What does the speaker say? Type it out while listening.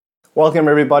Welcome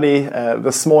everybody.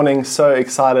 This morning, so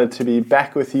excited to be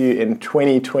back with you in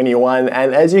 2021,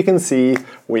 and as you can see,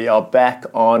 we are back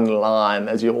online.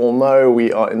 As you all know,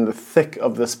 we are in the thick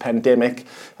of this pandemic,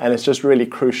 and it's just really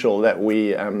crucial that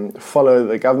we follow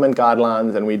the government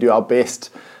guidelines and we do our best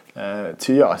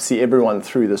to see everyone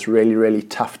through this really, really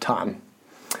tough time.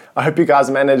 I hope you guys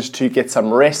managed to get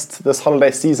some rest this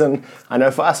holiday season. I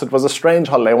know for us it was a strange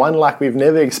holiday, one like we've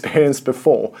never experienced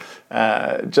before.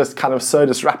 Just kind of so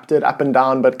disrupted, up and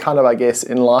down, but kind of, I guess,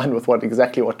 in line with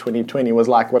exactly what 2020 was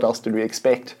like. What else did we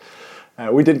expect?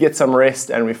 We did get some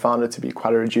rest and we found it to be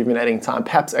quite a rejuvenating time.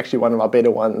 Perhaps actually one of our better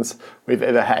ones we've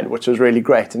ever had, which was really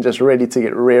great and just ready to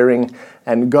get rearing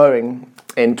and going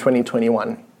in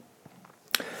 2021.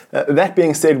 That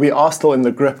being said, we are still in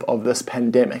the grip of this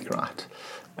pandemic, right?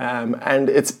 And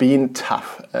it's been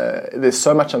tough. There's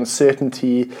so much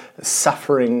uncertainty,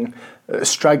 suffering,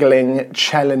 struggling,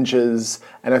 challenges,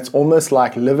 and it's almost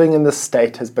like living in this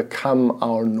state has become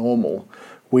our normal.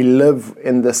 We live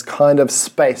in this kind of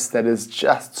space that is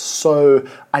just so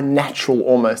unnatural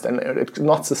almost, and it's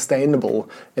not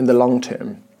sustainable in the long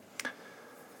term.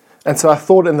 And so I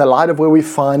thought, in the light of where we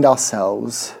find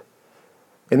ourselves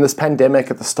in this pandemic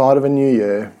at the start of a new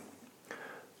year,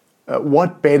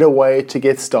 what better way to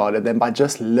get started than by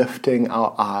just lifting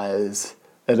our eyes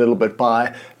a little bit,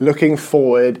 by looking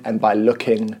forward and by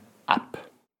looking up.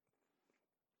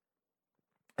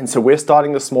 And so we're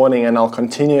starting this morning, and I'll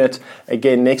continue it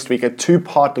again next week, a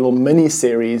two-part little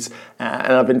mini-series,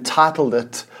 and I've entitled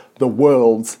it The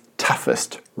World's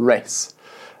Toughest Race.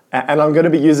 And I'm going to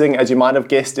be using, as you might have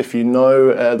guessed, if you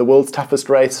know The World's Toughest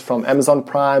Race from Amazon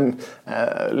Prime,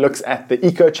 looks at the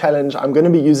Eco Challenge. I'm going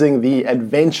to be using the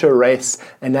adventure race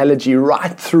analogy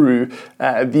right through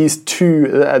this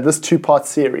two-part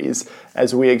series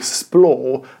as we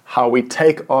explore how we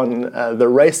take on the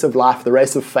race of life, the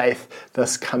race of faith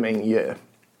this coming year.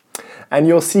 And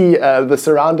you'll see the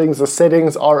surroundings, the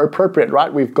settings are appropriate,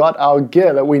 right? We've got our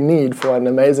gear that we need for an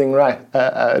amazing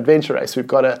adventure race. We've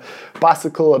got a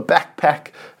bicycle, a backpack,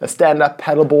 a stand-up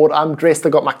paddleboard. I'm dressed,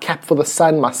 I've got my cap for the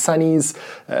sun, my sunnies,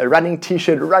 running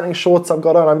t-shirt, running shorts I've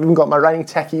got on. I've even got my running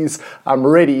tackies. I'm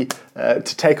ready to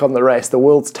take on the race, the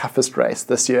world's toughest race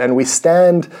this year. And we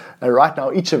stand right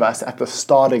now, each of us, at the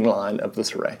starting line of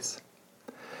this race.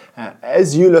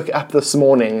 As you look up this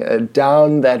morning,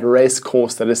 down that race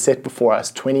course that is set before us,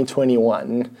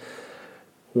 2021,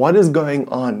 what is going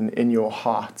on in your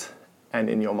heart and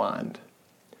in your mind?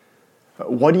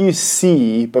 What do you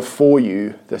see before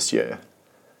you this year?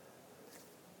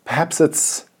 Perhaps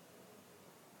it's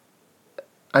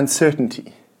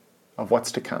uncertainty of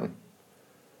what's to come.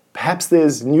 Perhaps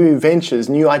there's new ventures,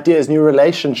 new ideas, new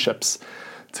relationships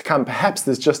to come. Perhaps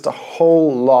there's just a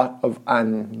whole lot of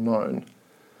unknown.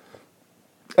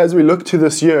 As we look to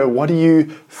this year, what are you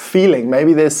feeling?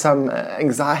 Maybe there's some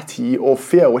anxiety or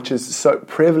fear which is so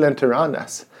prevalent around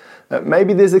us.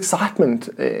 Maybe there's excitement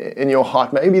in your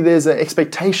heart. Maybe there's an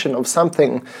expectation of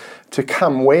something to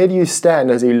come. Where do you stand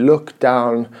as you look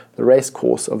down the race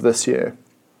course of this year?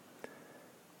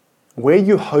 Where are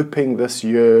you hoping this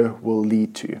year will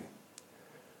lead to?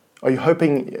 Are you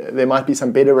hoping there might be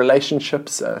some better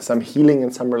relationships, some healing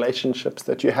in some relationships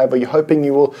that you have? Are you hoping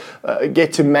you will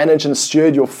get to manage and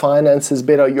steward your finances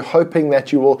better? Are you hoping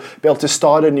that you will be able to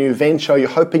start a new venture? Are you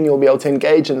hoping you'll be able to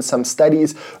engage in some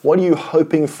studies? What are you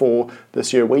hoping for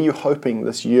this year? Where are you hoping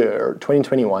this year,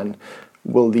 2021,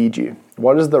 will lead you?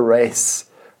 What does the race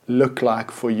look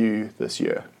like for you this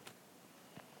year?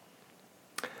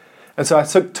 And so I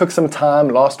took some time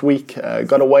last week,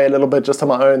 got away a little bit just on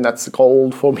my own. That's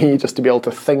gold for me, just to be able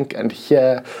to think and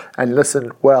hear and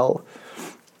listen well.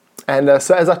 And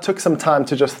so as I took some time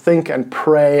to just think and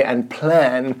pray and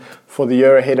plan for the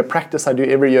year ahead, a practice I do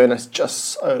every year, and it's just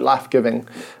so life-giving,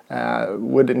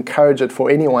 would encourage it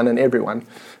for anyone and everyone.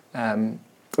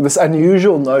 This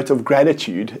unusual note of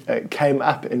gratitude came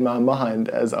up in my mind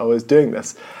as I was doing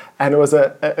this. And it was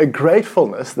a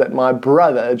gratefulness that my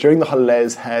brother, during the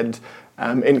holidays, had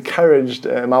encouraged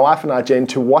my wife and I, Jen,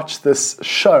 to watch this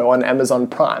show on Amazon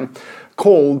Prime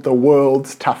called The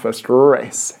World's Toughest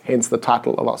Race, hence the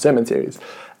title of our sermon series.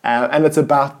 And it's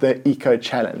about the Eco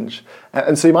Challenge.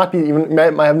 And so you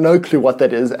might have no clue what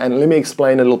that is, and let me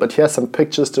explain a little bit. Here's some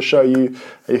pictures to show you.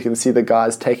 You can see the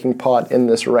guys taking part in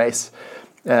this race.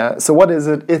 So what is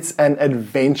it? It's an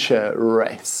adventure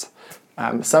race.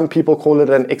 Some people call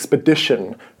it an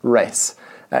expedition race.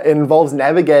 It involves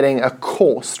navigating a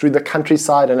course through the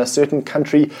countryside in a certain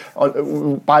country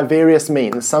by various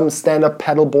means. Some stand-up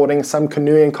paddleboarding, some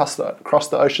canoeing across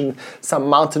the ocean, some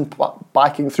mountain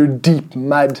biking through deep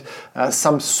mud,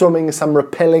 some swimming, some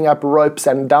rappelling up ropes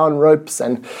and down ropes,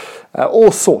 and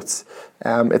all sorts.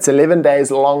 It's 11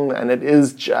 days long, and it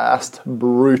is just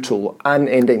brutal,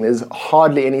 unending. There's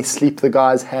hardly any sleep the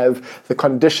guys have. The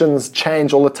conditions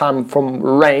change all the time, from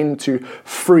rain to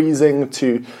freezing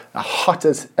to hot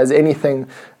as anything,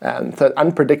 so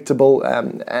unpredictable.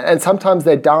 And sometimes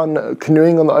they're down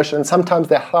canoeing on the ocean, and sometimes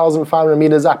they're 1,500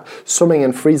 meters up swimming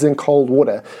in freezing cold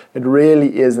water. It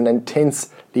really is an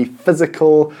intensely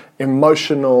physical,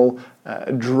 emotional,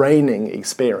 draining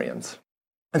experience.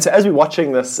 And so as we're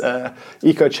watching this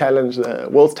Eco Challenge, the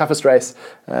World's Toughest Race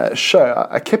show,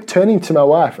 I kept turning to my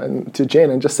wife and to Jen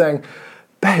and just saying,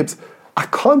 babes, I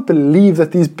can't believe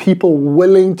that these people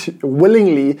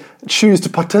willingly choose to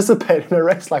participate in a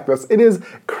race like this. It is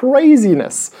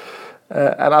craziness.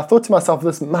 And I thought to myself,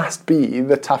 this must be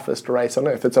the toughest race on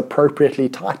earth. It's appropriately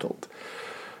titled.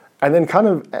 And then kind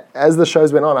of as the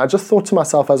shows went on, I just thought to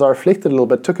myself as I reflected a little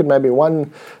bit, took it maybe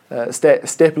one step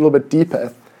a little bit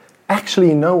deeper. Actually,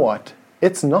 you know what?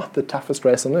 It's not the toughest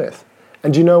race on earth.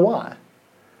 And do you know why?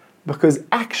 Because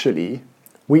actually,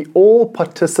 we all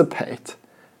participate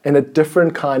in a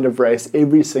different kind of race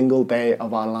every single day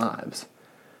of our lives.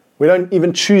 We don't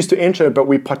even choose to enter it, but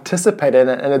we participate in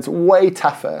it, and it's way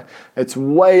tougher, it's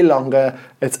way longer,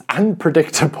 it's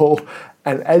unpredictable,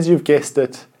 and as you've guessed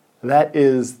it, that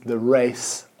is the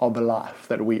race of a life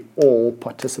that we all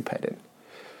participate in.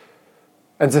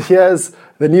 And so here's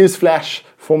the news flash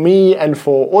for me and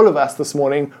for all of us this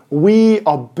morning. We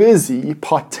are busy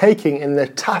partaking in the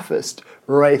toughest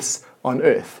race on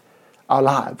earth, our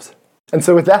lives. And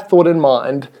so with that thought in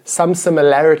mind, some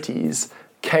similarities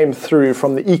came through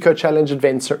from the Eco Challenge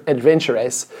Adventure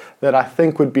Race that I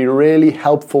think would be really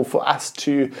helpful for us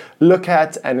to look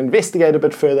at and investigate a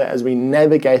bit further as we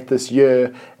navigate this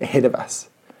year ahead of us.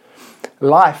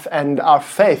 Life and our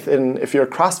faith in, if you're a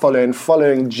Christ follower and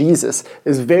following Jesus,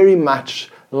 is very much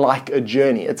like a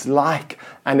journey. It's like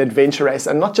an adventure race,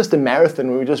 and not just a marathon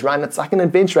where we just run. It's like an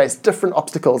adventure race, different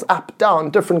obstacles, up, down,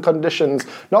 different conditions,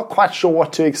 not quite sure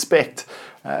what to expect.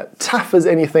 Tough as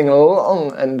anything,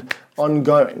 long and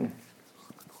ongoing.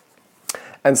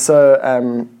 And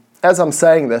so as I'm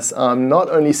saying this, I'm not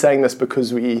only saying this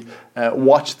because we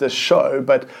watched this show,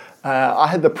 but I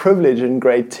had the privilege in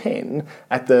grade 10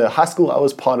 at the high school I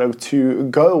was part of to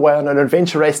go away on an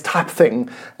adventure race type thing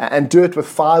and do it with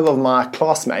 5 of my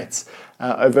classmates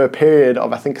over a period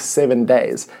of, I think, 7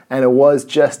 days. And it was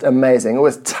just amazing. It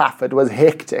was tough, it was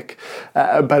hectic,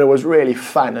 but it was really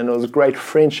fun, and it was great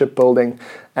friendship building.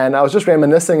 And I was just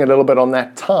reminiscing a little bit on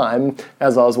that time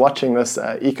as I was watching this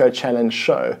Eco Challenge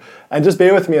show. And just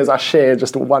bear with me as I share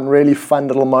just one really fun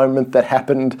little moment that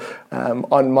happened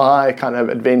on my kind of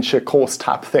adventure course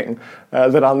type thing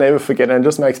that I'll never forget. And it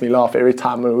just makes me laugh every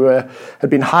time. We had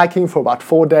been hiking for about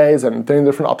 4 days and doing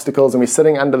different obstacles, and we're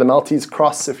sitting under the Maltese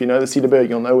Cross. If you know the Cedarburg,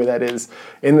 you'll know where that is,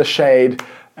 in the shade.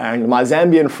 And my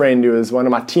Zambian friend, who is one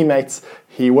of my teammates,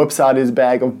 he whips out his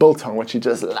bag of biltong, which he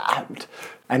just loved.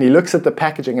 And he looks at the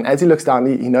packaging, and as he looks down,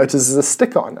 he notices a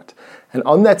sticker on it. And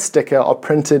on that sticker are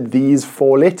printed these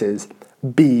 4 letters,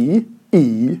 B-E-E-S.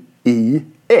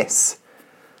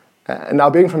 Now,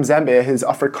 being from Zambia, his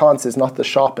Afrikaans is not the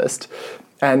sharpest.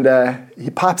 And he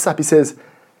pipes up, he says,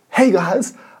 "Hey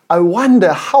guys, I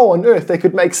wonder how on earth they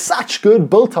could make such good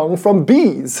biltong from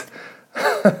bees."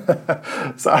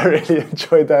 So I really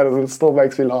enjoyed that, and it still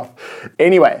makes me laugh.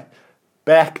 Anyway,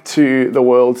 back to the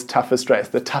world's toughest race,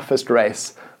 the toughest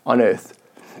race on earth.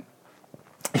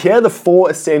 Here are the 4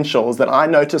 essentials that I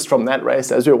noticed from that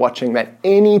race as we were watching that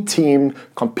any team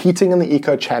competing in the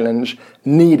Eco Challenge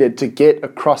needed to get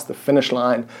across the finish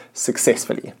line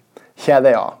successfully. Here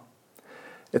they are.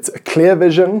 It's a clear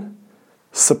vision,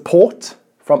 support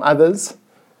from others,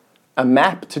 a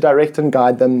map to direct and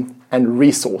guide them, and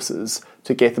resources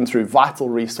to get them through, vital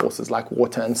resources like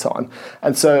water and so on.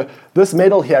 And so this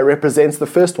medal here represents the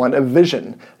first one, a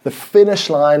vision. The finish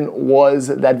line was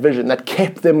that vision that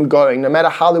kept them going, no matter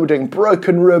how they were doing,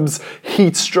 broken ribs,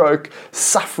 heat stroke,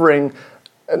 suffering,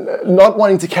 not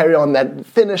wanting to carry on. That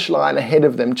finish line ahead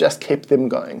of them just kept them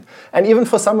going. And even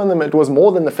for some of them, it was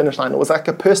more than the finish line. It was like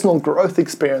a personal growth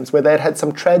experience where they'd had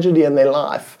some tragedy in their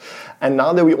life. And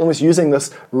now they were almost using this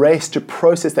race to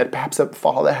process that. Perhaps a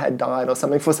father had died or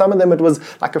something. For some of them, it was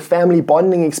like a family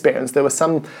bonding experience. There were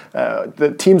some,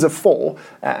 the teams of 4,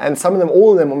 and some of them,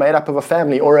 all of them were made up of a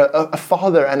family, or a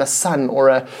father and a son, or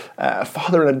a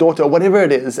father and a daughter, or whatever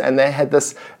it is. And they had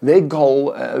this, their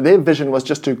goal, their vision was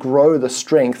just to grow the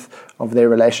strength of their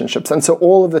relationships. And so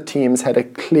all of the teams had a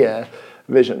clear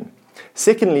vision.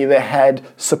 Secondly, they had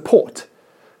support.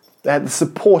 They had the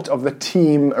support of the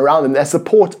team around them. They had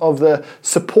support of the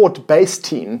support-based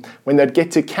team when they'd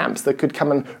get to camps that could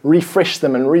come and refresh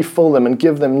them and refill them and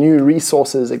give them new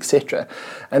resources, etc.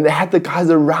 And they had the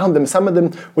guys around them. Some of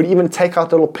them would even take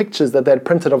out little pictures that they'd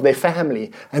printed of their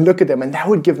family and look at them, and that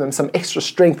would give them some extra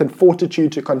strength and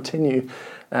fortitude to continue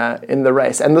in the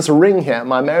race. And this ring here,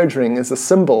 my marriage ring, is a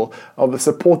symbol of the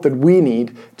support that we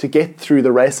need to get through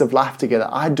the race of life together.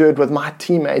 I do it with my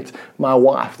teammate, my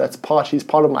wife. She's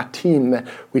part of my team, that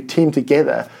we team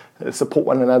together to support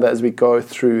one another as we go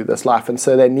through this life. And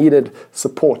so they needed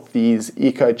support, these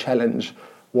Eco Challenge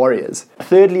warriors.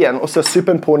 Thirdly, and also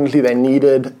super importantly, they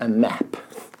needed a map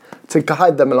to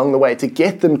guide them along the way, to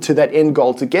get them to that end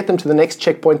goal, to get them to the next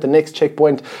checkpoint, to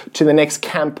the next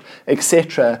camp,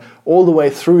 etc., all the way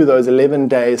through those 11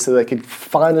 days so they could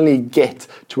finally get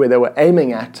to where they were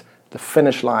aiming at, the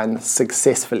finish line,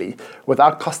 successfully,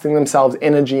 without costing themselves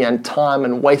energy and time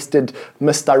and wasted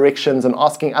misdirections and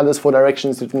asking others for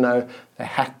directions. To know they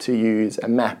had to use a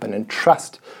map and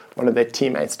entrust one of their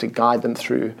teammates to guide them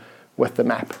through with the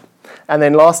map. And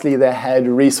then lastly, they had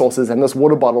resources, and this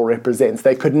water bottle represents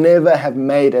they could never have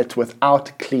made it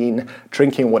without clean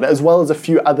drinking water, as well as a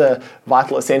few other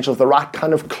vital essentials, the right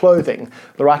kind of clothing,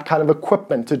 the right kind of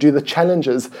equipment to do the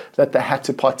challenges that they had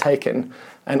to partake in,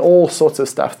 and all sorts of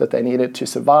stuff that they needed to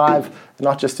survive,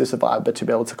 not just to survive, but to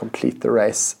be able to complete the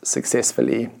race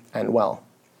successfully and well.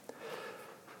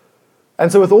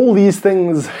 And so with all these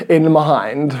things in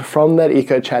mind from that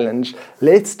Eco Challenge,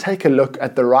 let's take a look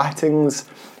at the writings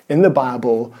in the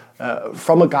Bible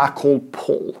from a guy called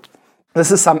Paul.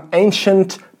 This is some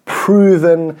ancient,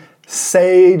 proven,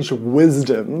 sage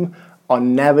wisdom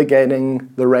on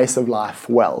navigating the race of life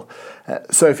well.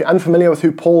 So if you're unfamiliar with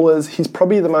who Paul is, he's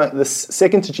probably the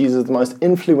second to Jesus, the most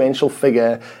influential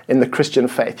figure in the Christian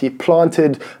faith. He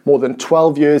planted more than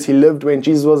 12 years. He lived when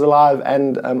Jesus was alive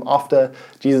and after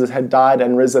Jesus had died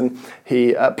and risen.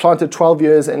 He planted 12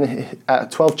 years and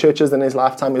 12 churches in his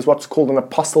lifetime. He was what's called an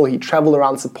apostle. He traveled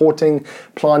around supporting,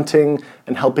 planting,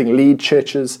 and helping lead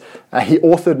churches. He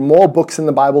authored more books in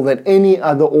the Bible than any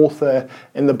other author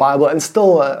in the Bible. And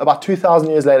still, about 2,000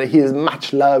 years later, he is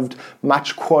much loved,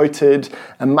 much quoted,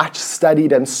 and much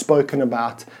studied and spoken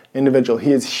about individual.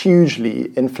 He is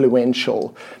hugely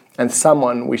influential and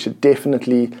someone we should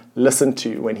definitely listen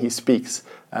to when he speaks,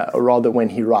 or rather when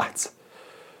he writes.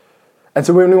 And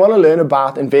so when we want to learn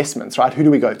about investments, right, who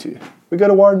do we go to? We go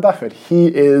to Warren Buffett. He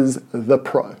is the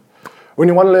pro. When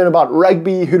you want to learn about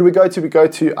rugby, who do we go to? We go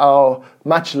to our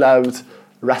much-loved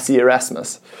Rassie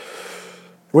Erasmus.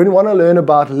 When you want to learn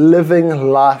about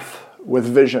living life with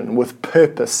vision, with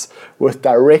purpose, with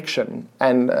direction,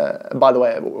 and by the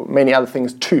way, many other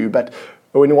things too, but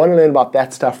when you want to learn about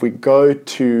that stuff, we go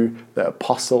to the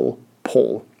Apostle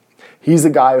Paul. He's a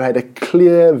guy who had a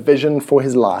clear vision for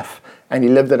his life, and he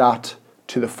lived it out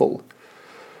to the full.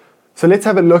 So let's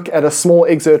have a look at a small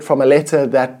excerpt from a letter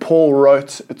that Paul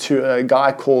wrote to a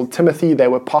guy called Timothy. They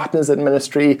were partners in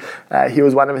ministry. He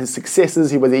was one of his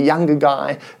successors. He was a younger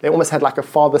guy. They almost had like a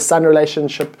father-son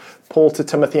relationship, Paul to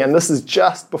Timothy. And this is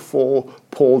just before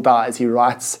Paul dies. He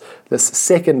writes this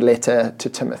second letter to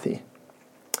Timothy.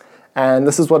 And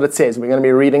this is what it says. We're going to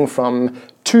be reading from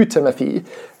 2 Timothy,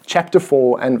 chapter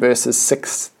 4, and verses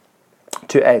 6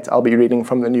 to 8. I'll be reading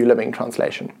from the New Living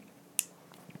Translation.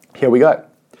 Here we go.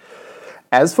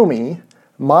 As for me,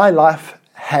 my life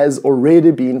has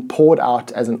already been poured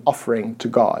out as an offering to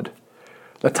God.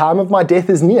 The time of my death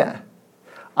is near.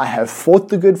 I have fought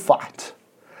the good fight.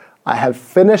 I have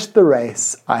finished the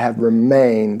race. I have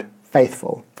remained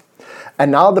faithful.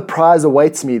 And now the prize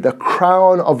awaits me, the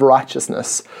crown of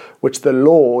righteousness, which the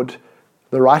Lord,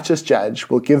 the righteous judge,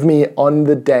 will give me on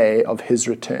the day of his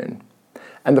return.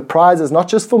 And the prize is not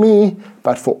just for me,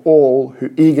 but for all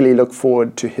who eagerly look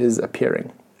forward to his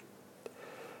appearing.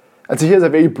 And so here's a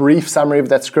very brief summary of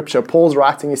that scripture. Paul's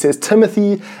writing, he says,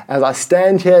 Timothy, as I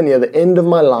stand here near the end of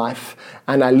my life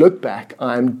and I look back,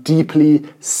 I am deeply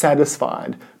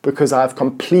satisfied because I've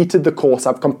completed the course,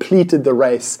 I've completed the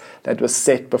race that was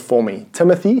set before me.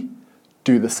 Timothy,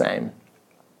 do the same.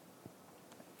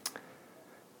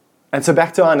 And so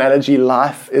back to our analogy,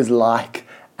 life is like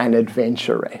an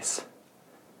adventure race.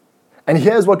 And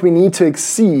here's what we need to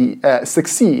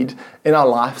succeed in our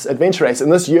life's adventure race.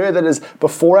 In this year that is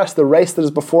before us, the race that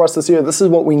is before us this year, this is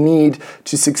what we need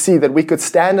to succeed, that we could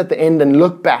stand at the end and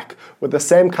look back with the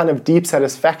same kind of deep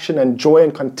satisfaction and joy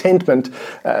and contentment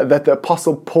that the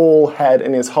Apostle Paul had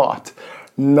in his heart,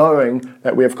 knowing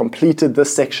that we have completed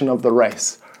this section of the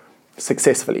race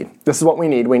successfully. This is what we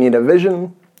need. We need a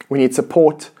vision, we need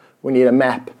support, we need a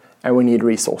map, and we need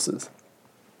resources.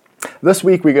 this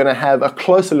week we're going to have a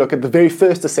closer look at the very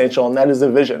first essential, and that is a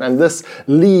vision. And this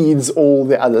leads all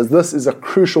the others. This is a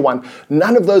crucial one.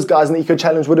 None of those guys in the Eco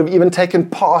Challenge would have even taken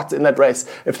part in that race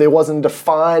if there wasn't a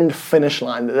defined finish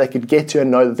line that they could get to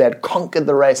and know that they had conquered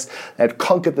the race, they had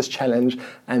conquered this challenge,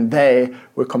 and they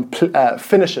were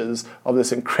finishers of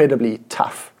this incredibly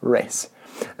tough race.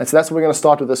 And so that's what we're going to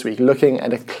start with this week, looking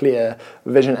at a clear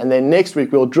vision. And then next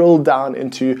week, we'll drill down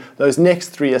into those next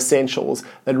 3 essentials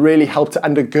that really help to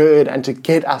undergird and to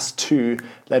get us to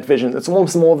that vision. It's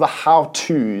almost more of the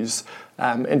how-tos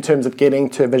in terms of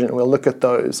getting to a vision. We'll look at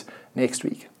those next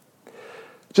week.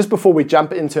 Just before we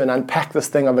jump into and unpack this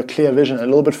thing of a clear vision a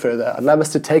little bit further, I'd love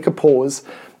us to take a pause.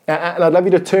 And I'd love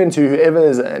you to turn to whoever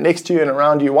is next to you and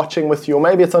around you, watching with you, or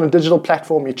maybe it's on a digital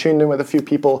platform, you're tuned in with a few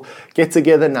people, get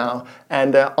together now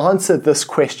and answer this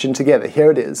question together.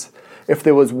 Here it is. If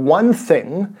there was one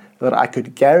thing that I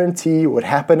could guarantee would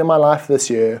happen in my life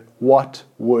this year, what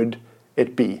would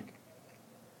it be?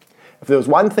 If there was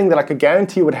one thing that I could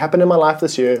guarantee would happen in my life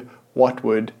this year, what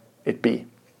would it be?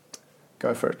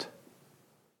 Go for it.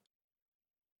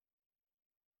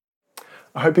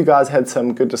 I hope you guys had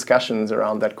some good discussions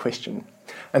around that question.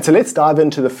 And so let's dive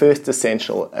into the first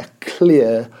essential, a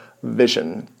clear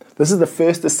vision. This is the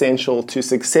first essential to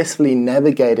successfully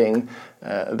navigating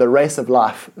the race of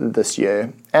life this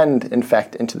year and, in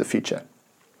fact, into the future.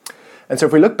 And so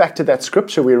if we look back to that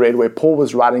scripture we read where Paul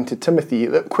was writing to Timothy,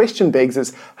 the question begs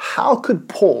is, how could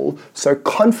Paul so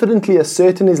confidently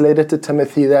assert in his letter to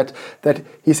Timothy that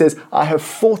he says, I have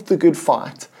fought the good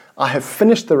fight, I have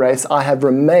finished the race, I have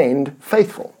remained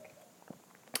faithful?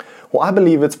 Well, I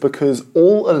believe it's because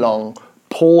all along,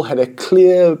 Paul had a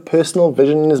clear personal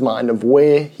vision in his mind of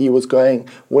where he was going,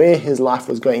 where his life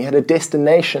was going. He had a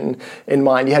destination in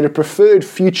mind. He had a preferred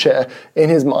future in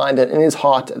his mind and in his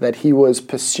heart that he was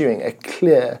pursuing, a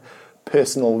clear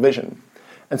personal vision.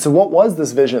 And so what was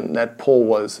this vision that Paul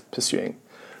was pursuing?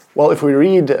 Well, if we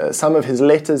read some of his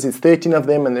letters, his 13 of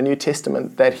them in the New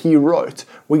Testament that he wrote,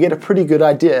 we get a pretty good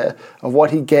idea of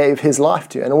what he gave his life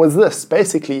to. And it was this,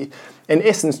 basically, in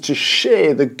essence, to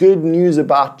share the good news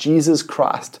about Jesus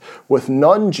Christ with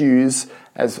non-Jews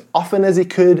as often as he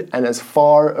could and as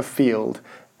far afield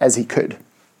as he could.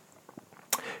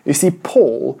 You see,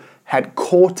 Paul had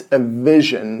caught a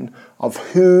vision of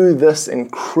who this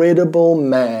incredible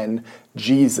man,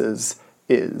 Jesus,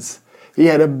 is. He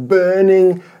had a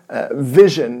burning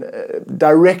vision,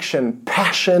 direction,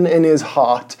 passion in his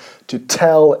heart to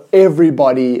tell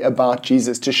everybody about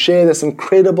Jesus, to share this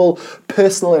incredible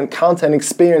personal encounter and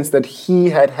experience that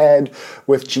he had had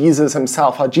with Jesus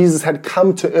himself, how Jesus had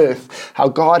come to earth, how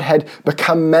God had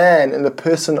become man in the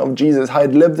person of Jesus, how he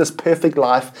had lived this perfect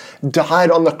life,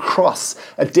 died on the cross,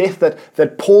 a death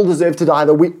that Paul deserved to die,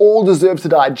 that we all deserve to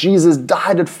die. Jesus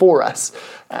died it for us,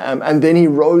 and then he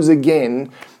rose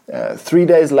again 3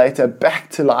 days later, back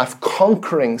to life,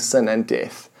 conquering sin and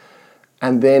death,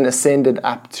 and then ascended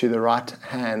up to the right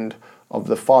hand of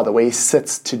the Father, where he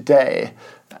sits today.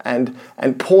 And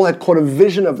Paul had caught a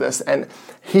vision of this, and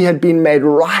he had been made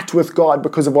right with God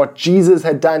because of what Jesus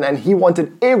had done, and he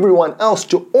wanted everyone else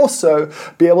to also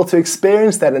be able to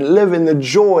experience that and live in the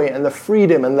joy and the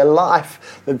freedom and the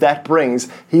life that brings.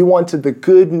 He wanted the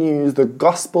good news, the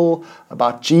gospel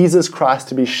about Jesus Christ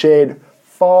to be shared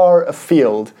far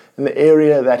afield in the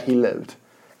area that he lived.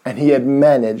 And he had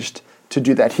managed to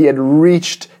do that. He had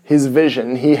reached his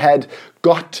vision. He had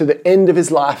got to the end of his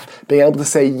life being able to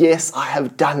say, yes, I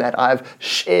have done that. I've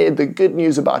shared the good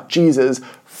news about Jesus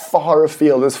far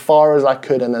afield, as far as I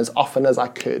could and as often as I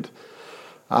could.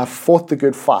 I've fought the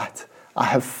good fight. I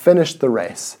have finished the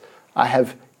race. I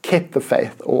have kept the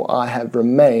faith, or I have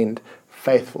remained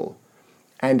faithful.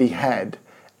 And he had.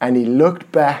 And he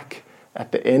looked back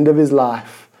at the end of his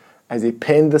life as he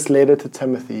penned this letter to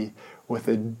Timothy with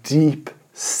a deep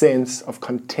sense of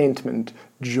contentment,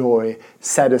 joy,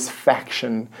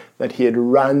 satisfaction that he had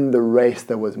run the race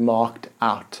that was marked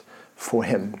out for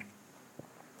him.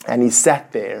 And he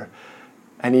sat there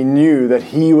and he knew that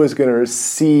he was going to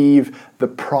receive the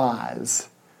prize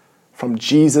from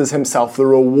Jesus himself, the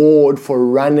reward for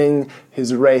running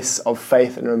his race of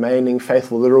faith and remaining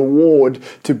faithful, the reward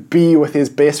to be with his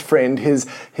best friend, his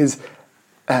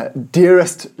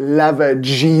dearest lover,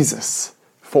 Jesus,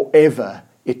 forever,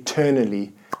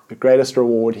 eternally, the greatest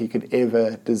reward he could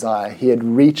ever desire. He had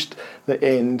reached the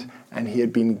end and he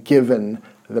had been given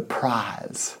the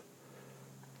prize.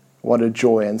 What a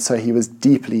joy. And so he was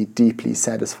deeply, deeply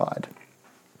satisfied.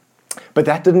 But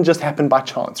that didn't just happen by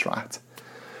chance, right?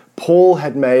 Paul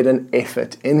had made an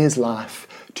effort in his life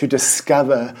to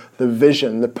discover the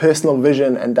vision, the personal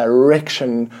vision and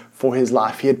direction for his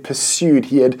life. He had pursued,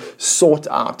 he had sought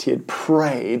out, he had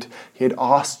prayed, he had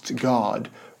asked God,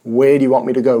 where do you want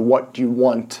me to go? What do you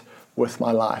want with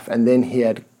my life? And then he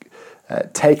had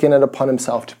taken it upon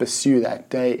himself to pursue that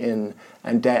day in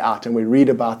and day out. And we read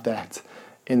about that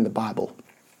in the Bible.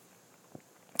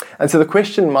 And so the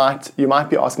question you might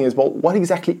be asking is, well, what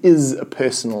exactly is a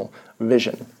personal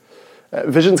vision?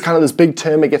 Vision's kind of this big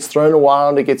term. It gets thrown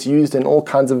around. It gets used in all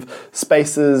kinds of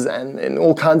spaces and in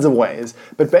all kinds of ways.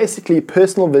 But basically,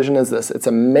 personal vision is this. It's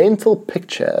a mental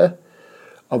picture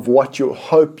of what you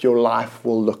hope your life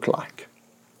will look like.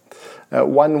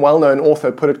 One well-known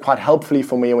author put it quite helpfully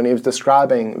for me when he was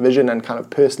describing vision and kind of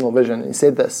personal vision. He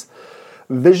said this: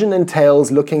 vision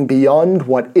entails looking beyond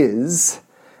what is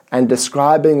and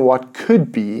describing what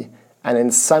could be, and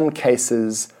in some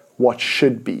cases, what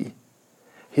should be.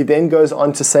 He then goes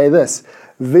on to say this: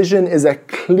 vision is a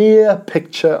clear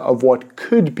picture of what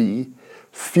could be,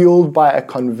 fueled by a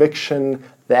conviction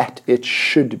that it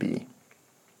should be.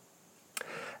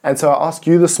 And so I ask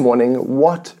you this morning,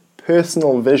 what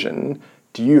personal vision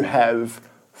do you have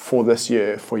for this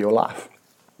year, for your life?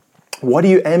 What are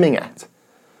you aiming at?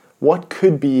 What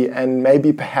could be and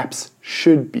maybe perhaps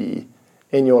should be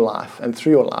in your life and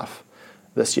through your life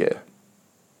this year?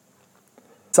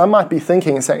 Some might be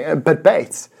thinking and saying, but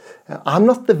Bates, I'm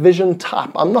not the vision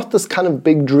type. I'm not this kind of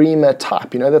big dreamer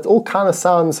type. That all kind of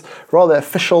sounds rather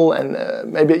official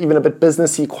and maybe even a bit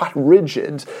businessy, quite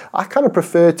rigid. I kind of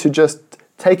prefer to just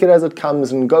take it as it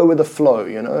comes and go with the flow,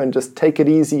 and just take it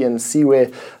easy and see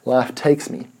where life takes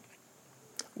me.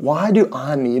 Why do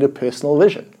I need a personal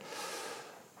vision?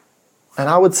 And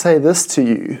I would say this to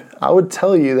you. I would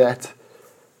tell you that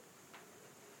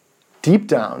deep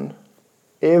down,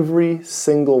 every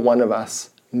single one of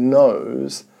us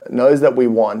knows that we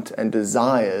want and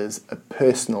desires a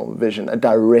personal vision, a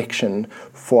direction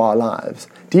for our lives.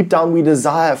 Deep down, we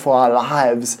desire for our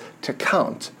lives to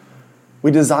count. We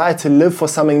desire to live for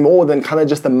something more than kind of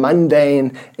just the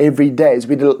mundane everydays.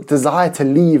 We desire to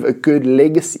leave a good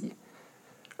legacy.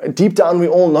 Deep down, we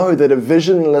all know that a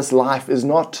visionless life is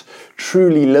not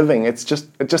truly living. It's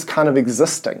just kind of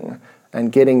existing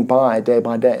and getting by day.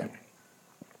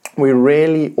 We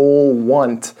really all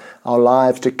want our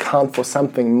lives to count for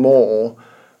something more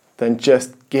than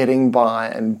just getting by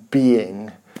and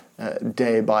being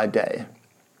day by day.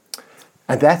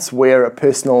 And that's where a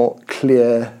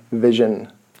clear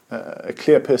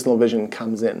personal vision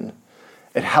comes in.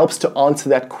 It helps to answer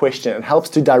that question. It helps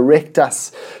to direct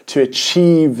us to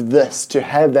achieve this, to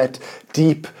have that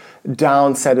deep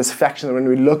down satisfaction that when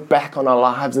we look back on our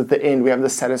lives at the end, we have the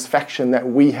satisfaction that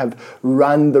we have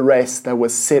run the race that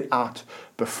was set out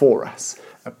before us.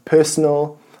 A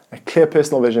clear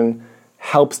personal vision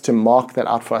helps to mark that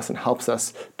out for us and helps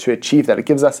us to achieve that. It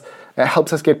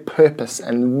helps us get purpose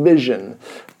and vision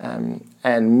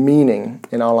and meaning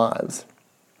in our lives.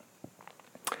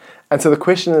 And so the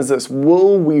question is this: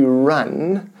 will we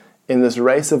run in this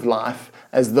race of life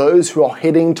as those who are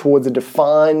heading towards a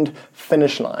defined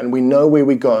finish line? We know where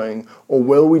we're going. Or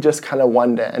will we just kind of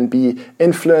wander and be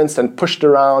influenced and pushed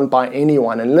around by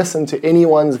anyone and listen to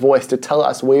anyone's voice to tell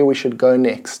us where we should go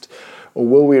next? Or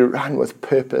will we run with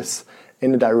purpose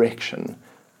in a direction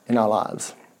in our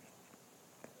lives?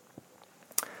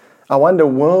 I wonder,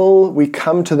 will we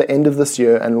come to the end of this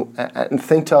year and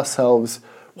think to ourselves,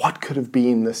 what could have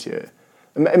been this year?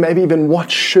 Maybe even what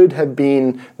should have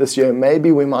been this year.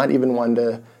 Maybe we might even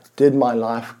wonder, did my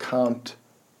life count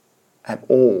at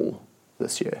all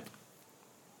this year?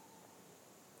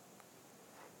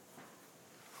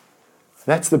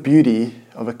 That's the beauty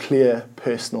of a clear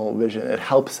personal vision. It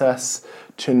helps us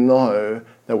to know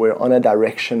that we're on a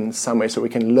direction somewhere so we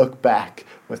can look back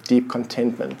with deep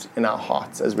contentment in our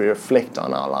hearts as we reflect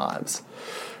on our lives.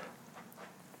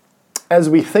 As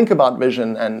we think about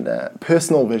vision and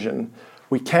personal vision,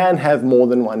 we can have more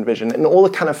than one vision. In all the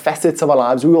kind of facets of our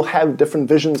lives, we will have different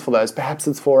visions for those. Perhaps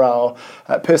it's for our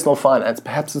personal finance.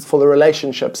 Perhaps it's for the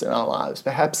relationships in our lives.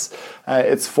 Perhaps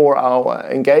it's for our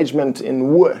engagement in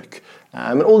work.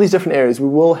 In all these different areas, we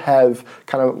will have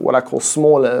kind of what I call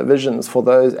smaller visions for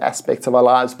those aspects of our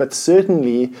lives. But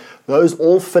certainly, those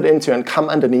all fit into and come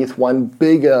underneath one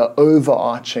bigger,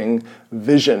 overarching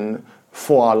vision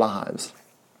for our lives.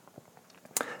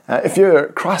 If you're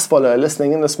a Christ follower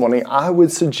listening in this morning, I would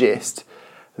suggest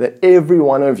that every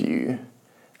one of you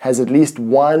has at least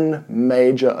one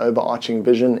major overarching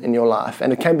vision in your life.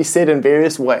 And it can be said in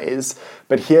various ways,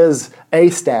 but here's a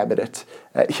stab at it.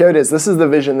 Here it is. This is the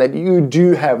vision that you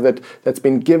do have that's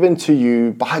been given to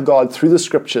you by God through the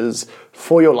scriptures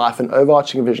for your life, an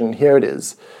overarching vision. Here it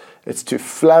is. It's to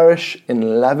flourish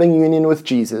in loving union with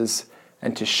Jesus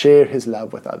and to share his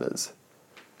love with others.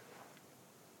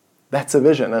 That's a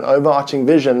vision, an overarching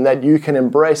vision that you can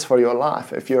embrace for your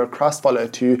life if you're a Christ follower,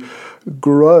 to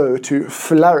grow, to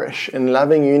flourish in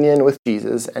loving union with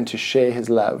Jesus and to share his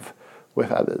love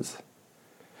with others.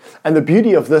 And the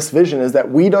beauty of this vision is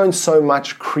that we don't so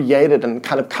much create it and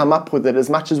kind of come up with it as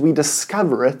much as we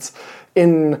discover it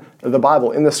in the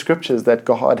Bible, in the scriptures that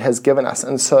God has given us.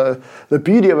 And so the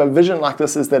beauty of a vision like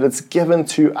this is that it's given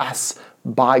to us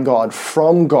by God,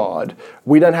 from God.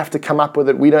 We don't have to come up with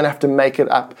it. We don't have to make it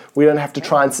up. We don't have to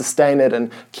try and sustain it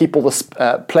and keep all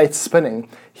the plates spinning.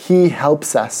 He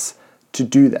helps us to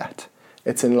do that.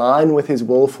 It's in line with his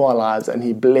will for our lives, and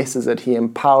he blesses it, he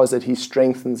empowers it, he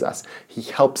strengthens us, he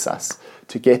helps us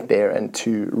to get there and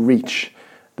to reach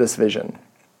this vision.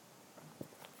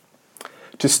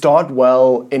 To start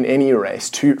well in any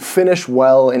race, to finish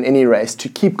well in any race, to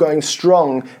keep going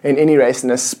strong in any race,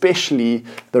 and especially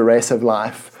the race of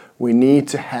life, we need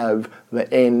to have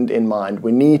the end in mind.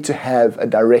 We need to have a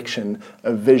direction,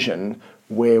 a vision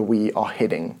where we are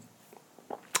heading.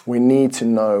 We need to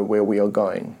know where we are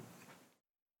going.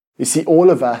 You see, all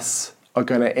of us are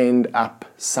going to end up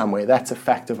somewhere. That's a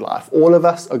fact of life. All of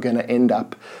us are going to end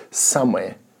up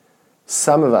somewhere.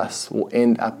 Some of us will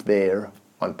end up there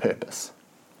on purpose.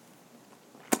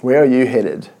 Where are you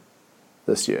headed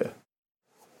this year?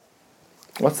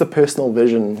 What's the personal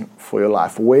vision for your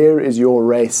life? Where is your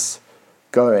race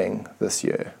going this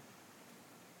year?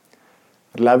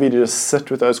 I'd love you to just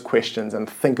sit with those questions and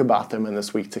think about them in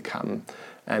this week to come,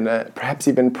 and perhaps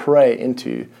even pray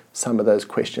into some of those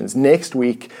questions. Next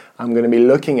week, I'm going to be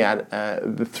looking at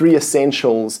the 3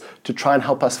 essentials to try and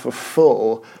help us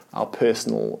fulfill our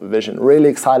personal vision. Really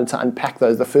excited to unpack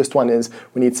those. The first one is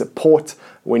we need support,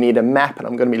 we need a map, and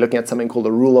I'm going to be looking at something called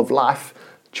the rule of life.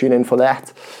 Tune in for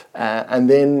that. And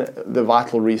then the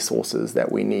vital resources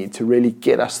that we need to really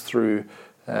get us through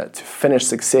to finish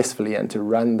successfully and to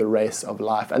run the race of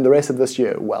life and the race of this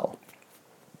year well.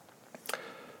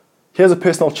 Here's a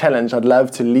personal challenge I'd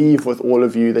love to leave with all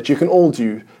of you that you can all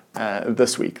do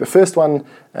this week. The first one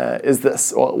is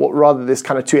this, or rather there's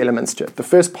kind of 2 elements to it. The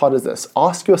first part is this: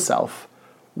 ask yourself,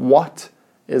 what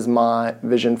is my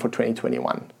vision for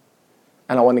 2021?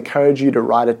 And I want to encourage you to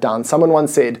write it down. Someone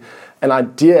once said, an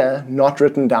idea not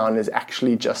written down is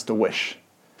actually just a wish.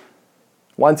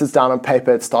 Once it's down on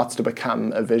paper, it starts to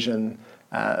become a vision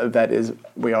that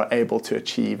we are able to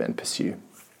achieve and pursue.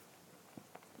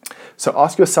 So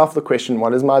ask yourself the question,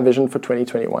 what is my vision for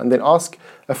 2021? Then ask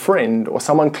a friend or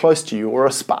someone close to you, or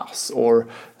a spouse or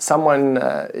someone,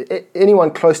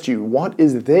 anyone close to you, what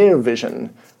is their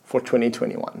vision for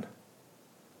 2021?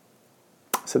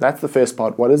 So that's the first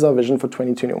part. What is our vision for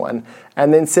 2021?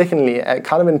 And then secondly,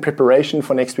 kind of in preparation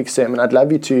for next week's sermon, I'd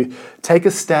love you to take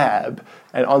a stab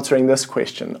at answering this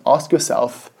question. Ask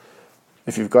yourself,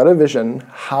 if you've got a vision,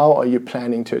 how are you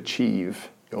planning to achieve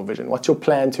your vision? What's your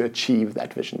plan to achieve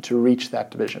that vision, to reach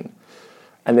that vision?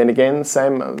 And then again,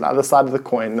 same on the other side of the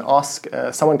coin, ask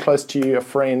someone close to you, a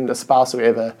friend, a spouse,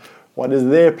 whoever, what is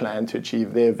their plan to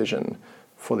achieve their vision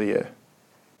for the year?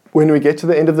 When we get to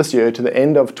the end of this year, to the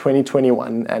end of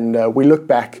 2021, and we look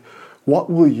back, what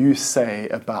will you say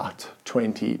about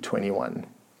 2021?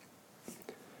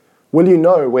 Will you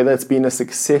know whether it's been a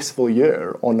successful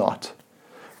year or not?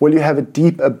 Will you have a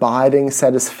deep, abiding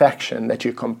satisfaction that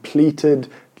you completed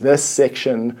this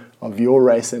section of your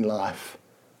race in life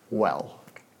well?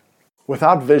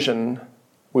 Without vision,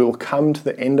 we will come to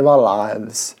the end of our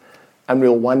lives and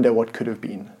we'll wonder what could have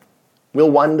been.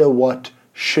 We'll wonder what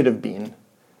should have been.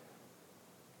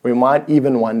 We might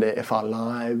even wonder if our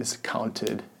lives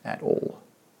counted at all.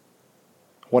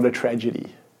 What a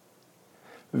tragedy.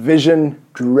 Vision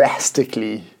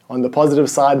drastically, on the positive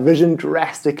side, vision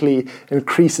drastically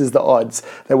increases the odds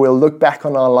that we'll look back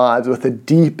on our lives with a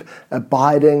deep,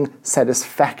 abiding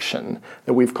satisfaction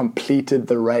that we've completed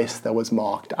the race that was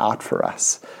marked out for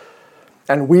us.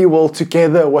 And we will,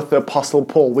 together with the Apostle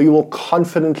Paul, we will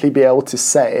confidently be able to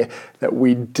say that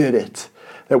we did it,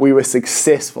 that we were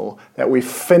successful, that we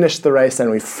finished the race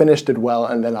and we finished it well,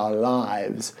 and that our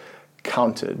lives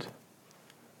counted.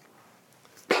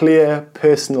 Clear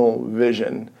personal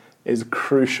vision is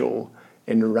crucial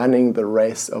in running the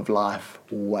race of life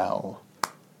well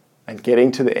and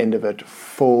getting to the end of it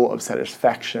full of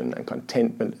satisfaction and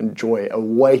contentment and joy,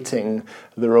 awaiting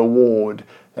the reward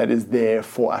that is there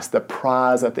for us, the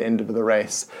prize at the end of the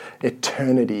race,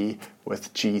 eternity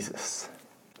with Jesus.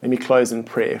 Let me close in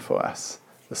prayer for us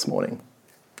this morning.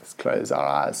 Let's close our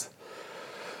eyes.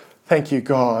 Thank you,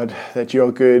 God, that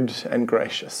you're good and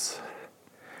gracious,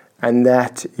 and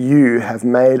that you have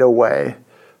made a way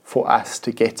for us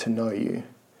to get to know you,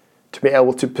 to be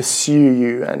able to pursue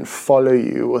you and follow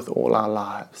you with all our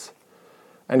lives.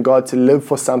 And God, to live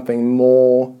for something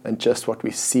more than just what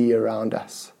we see around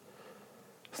us.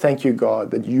 Thank you, God,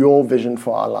 that your vision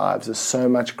for our lives is so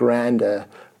much grander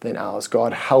than ours.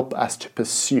 God, help us to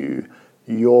pursue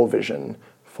your vision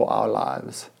for our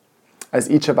lives. As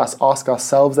each of us ask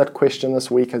ourselves that question this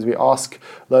week, as we ask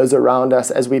those around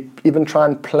us, as we even try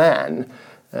and plan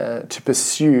to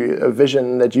pursue a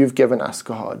vision that you've given us,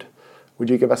 God, would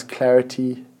you give us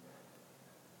clarity?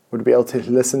 Would we be able to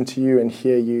listen to you and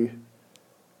hear you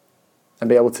and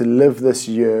be able to live this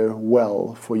year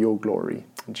well for your glory?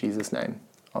 In Jesus' name,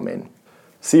 amen.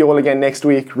 See you all again next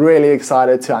week. Really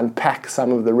excited to unpack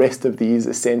some of the rest of these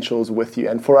essentials with you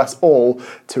and for us all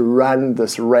to run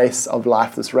this race of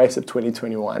life, this race of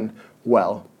 2021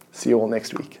 well. See you all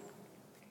next week.